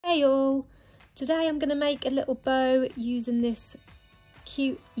Hey all! Today I'm going to make a little bow using this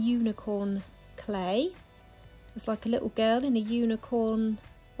cute unicorn clay. It's like a little girl in a unicorn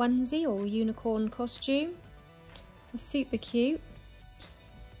onesie or unicorn costume. It's super cute.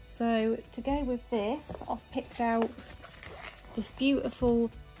 So to go with this, I've picked out this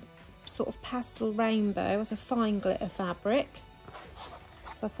beautiful sort of pastel rainbow as a fine glitter fabric.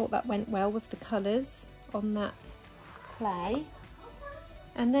 So I thought that went well with the colours on that clay.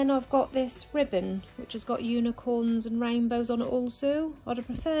 And then I've got this ribbon which has got unicorns and rainbows on it also. I'd have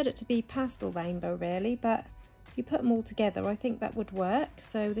preferred it to be pastel rainbow really, but if you put them all together I think that would work.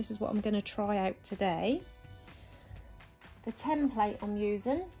 So this is what I'm going to try out today. The template I'm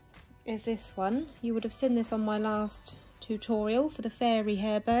using is this one. You would have seen this on my last tutorial for the fairy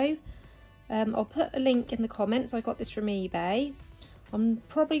hair bow. I'll put a link in the comments. I got this from eBay. I'm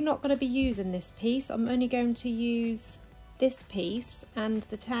probably not going to be using this piece. I'm only going to use this piece and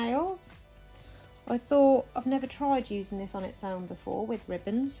the tails. I thought, I've never tried using this on its own before with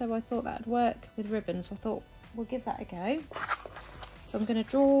ribbons, so I thought that'd work with ribbons. So I thought we'll give that a go. So I'm going to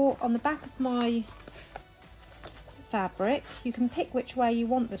draw on the back of my fabric. You can pick which way you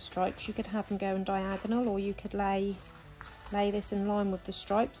want the stripes. You could have them going diagonal, or you could lay this in line with the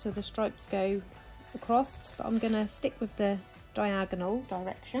stripes so the stripes go across, but I'm going to stick with the diagonal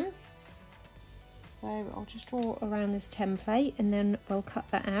direction. So I'll just draw around this template and then we'll cut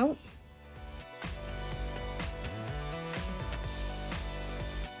that out.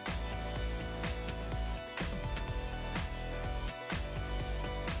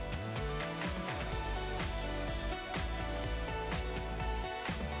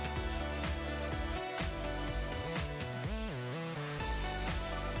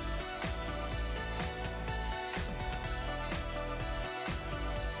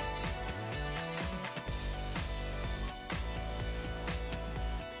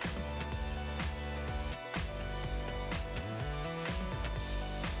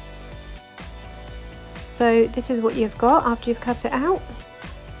 So this is what you've got after you've cut it out.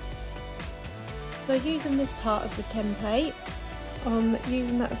 So using this part of the template, I'm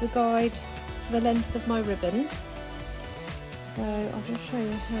using that as a guide for the length of my ribbon. So I'll just show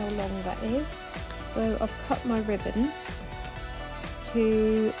you how long that is. So I've cut my ribbon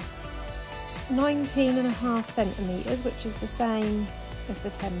to 19.5 centimetres, which is the same as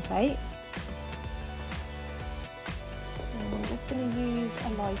the template. And I'm just going to use a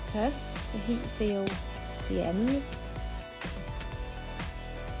lighter to heat seal the ends.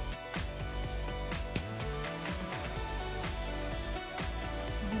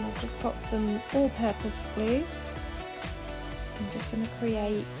 And I've just got some all-purpose glue. I'm just going to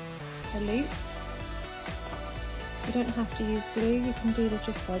create a loop. You don't have to use glue, you can do this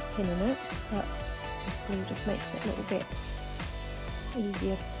just by pinning it, but this glue just makes it a little bit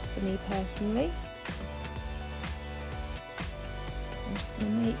easier for me personally. I'm just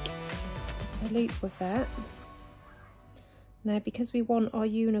going to make a loop with that. Now because we want our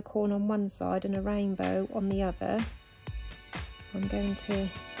unicorn on one side and a rainbow on the other, I'm going to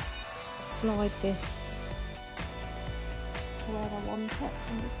slide this to where I want it. So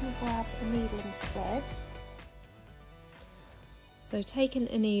I'm just going to grab a needle and thread. So taking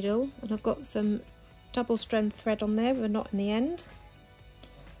a needle, and I've got some double strand thread on there with a knot in the end.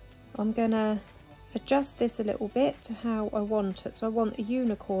 I'm going to adjust this a little bit to how I want it. So I want a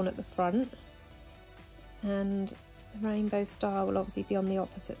unicorn at the front, and the rainbow star will obviously be on the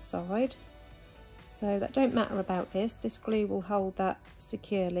opposite side. So that don't matter about this glue will hold that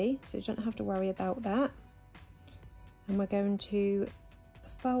securely, so you don't have to worry about that. And we're going to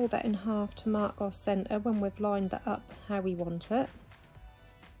fold that in half to mark our centre when we've lined that up how we want it.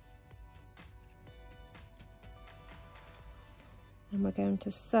 And we're going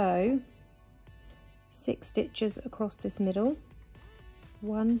to sew 6 stitches across this middle.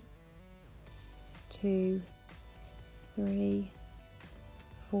 1, 2, 3,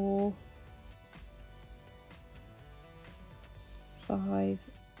 4, 5,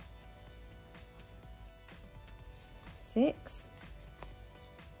 6.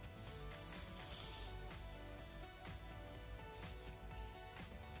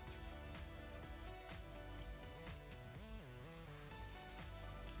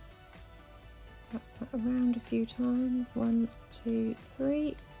 Wrap that around a few times. 1, 2,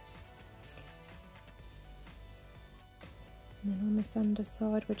 3. And then on this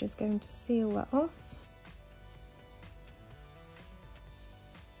underside we're just going to seal that off.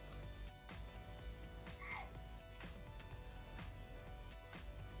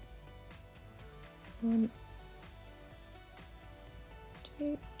 One,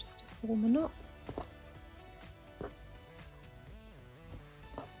 two, just to form a knot.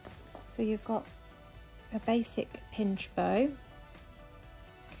 So you've got a basic pinch bow,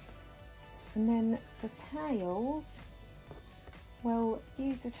 and then the tails, we'll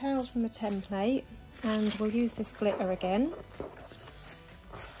use the tails from the template, and we'll use this glitter again.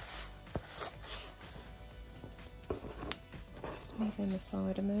 Let's move them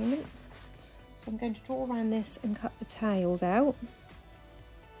aside a moment. So I'm going to draw around this and cut the tails out.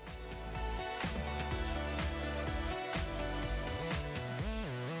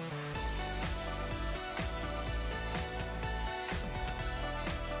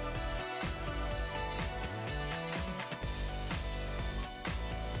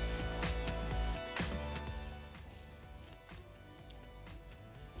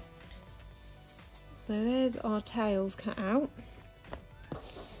 So there's our tails cut out.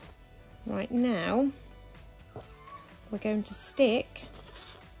 Right, now we're going to stick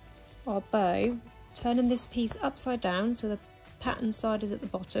our bow, turning this piece upside down so the pattern side is at the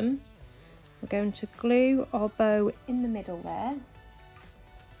bottom. We're going to glue our bow in the middle there.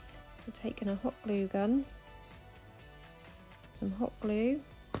 So taking a hot glue gun, some hot glue,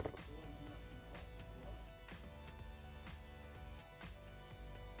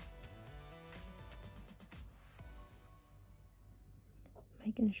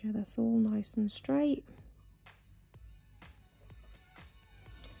 making sure that's all nice and straight.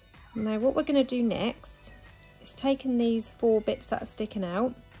 Now what we're going to do next is taking these 4 bits that are sticking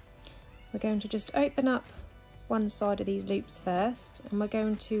out, we're going to just open up one side of these loops first, and we're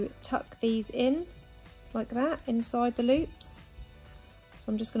going to tuck these in like that inside the loops.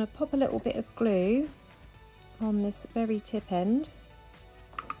 So I'm just going to pop a little bit of glue on this very tip end,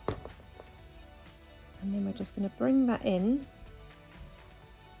 and then we're just going to bring that in.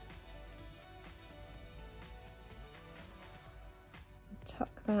 Tuck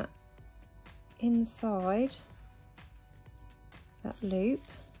that inside that loop,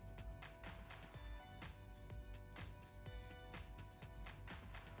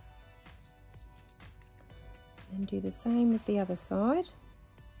 and do the same with the other side.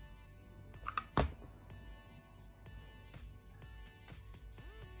 So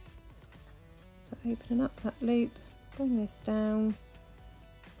opening up that loop, bring this down,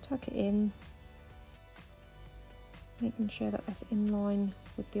 tuck it in, making sure that that's in line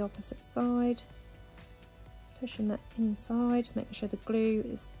with the opposite side, pushing that inside, making sure the glue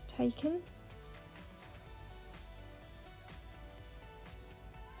is taken.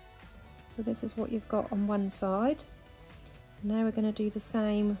 So this is what you've got on one side. Now we're going to do the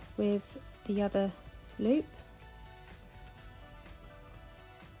same with the other loop.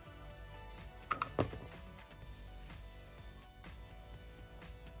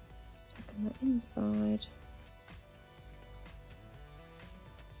 Tucking that inside.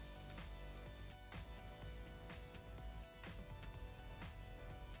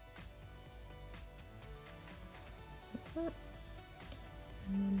 That.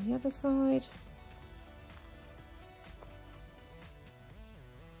 And then the other side.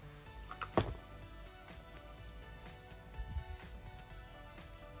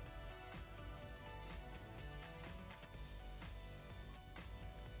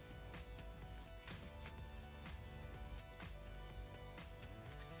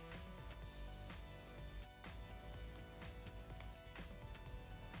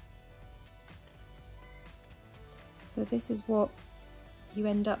 So this is what you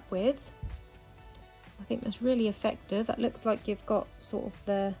end up with. I think that's really effective. That looks like you've got sort of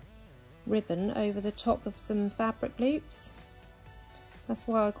the ribbon over the top of some fabric loops. That's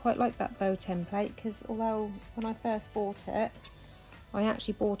why I quite like that bow template, because although when I first bought it, I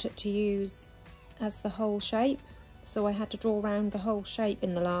actually bought it to use as the whole shape, so I had to draw around the whole shape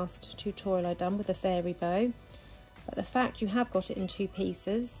in the last tutorial I done with the fairy bow. But the fact you have got it in 2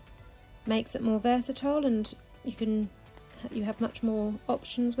 pieces makes it more versatile, and you have much more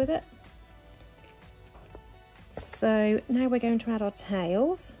options with it. So now we're going to add our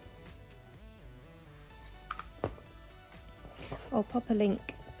tails. I'll pop a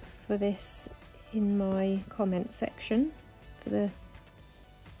link for this in my comment section for the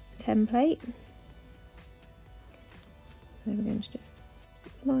template. So we're going to just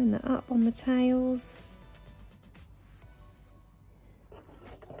line that up on the tails.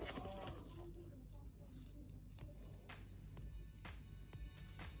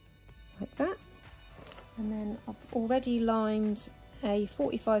 Like that. And then I've already lined a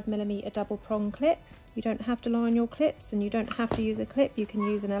 45mm double prong clip. You don't have to line your clips, and you don't have to use a clip. You can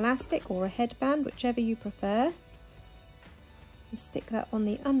use an elastic or a headband, whichever you prefer. You stick that on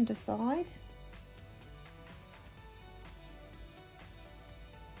the underside.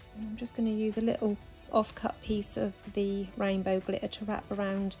 And I'm just going to use a little off-cut piece of the rainbow glitter to wrap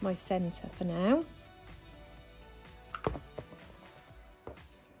around my centre for now.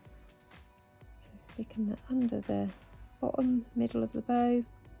 So sticking that under the bottom middle of the bow,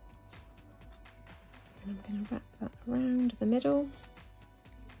 and I'm going to wrap that around the middle,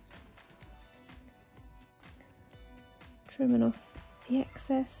 trimming off the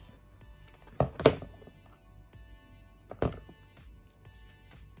excess.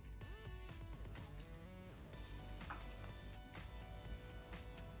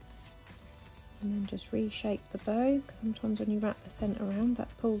 And then just reshape the bow, because sometimes when you wrap the centre around,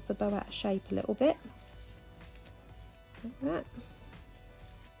 that pulls the bow out of shape a little bit, like that.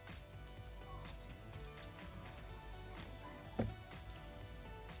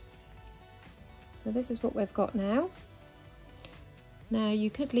 So this is what we've got now. Now you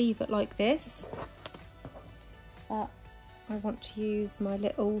could leave it like this, but I want to use my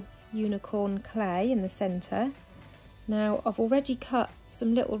little unicorn clay in the centre. Now I've already cut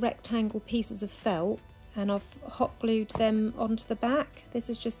some little rectangle pieces of felt and I've hot glued them onto the back. This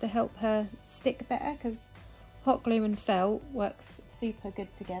is just to help her stick better, because hot glue and felt works super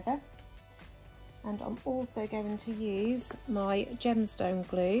good together. And I'm also going to use my gemstone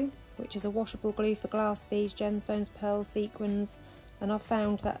glue, which is a washable glue for glass beads, gemstones, pearls, sequins, and I've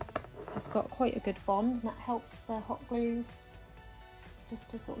found that it's got quite a good bond, and that helps the hot glue just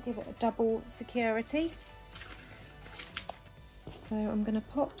to sort of give it a double security. So I'm going to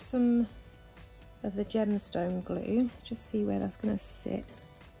pop some of the gemstone glue, just see where that's going to sit.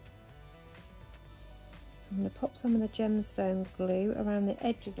 So I'm going to pop some of the gemstone glue around the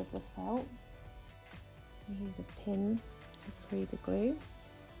edges of the felt. Use a pin to free the glue.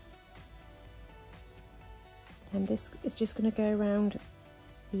 And this is just going to go around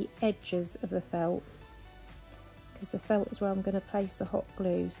the edges of the felt, because the felt is where I'm going to place the hot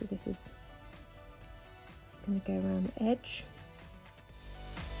glue. So this is going to go around the edge.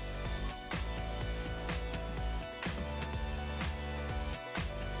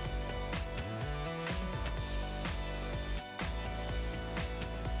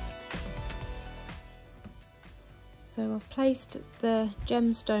 So I've placed the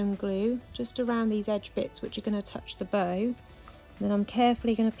gemstone glue just around these edge bits which are going to touch the bow. And then I'm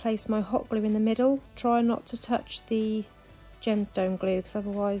carefully going to place my hot glue in the middle. Try not to touch the gemstone glue, because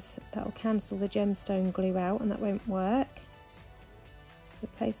otherwise that will cancel the gemstone glue out and that won't work. So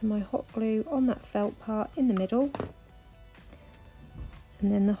placing my hot glue on that felt part in the middle.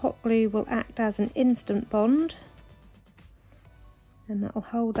 And then the hot glue will act as an instant bond, and that will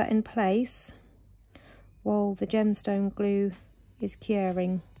hold that in place while the gemstone glue is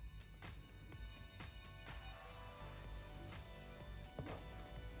curing.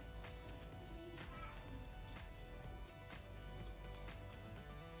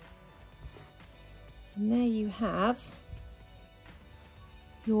 And there you have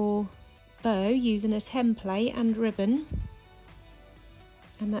your bow using a template and ribbon,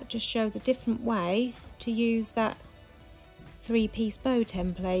 and that just shows a different way to use that 3-piece bow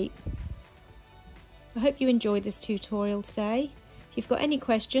template. I hope you enjoyed this tutorial today. If you've got any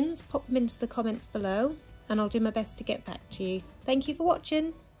questions, pop them into the comments below and I'll do my best to get back to you. Thank you for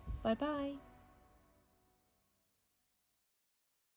watching. Bye bye.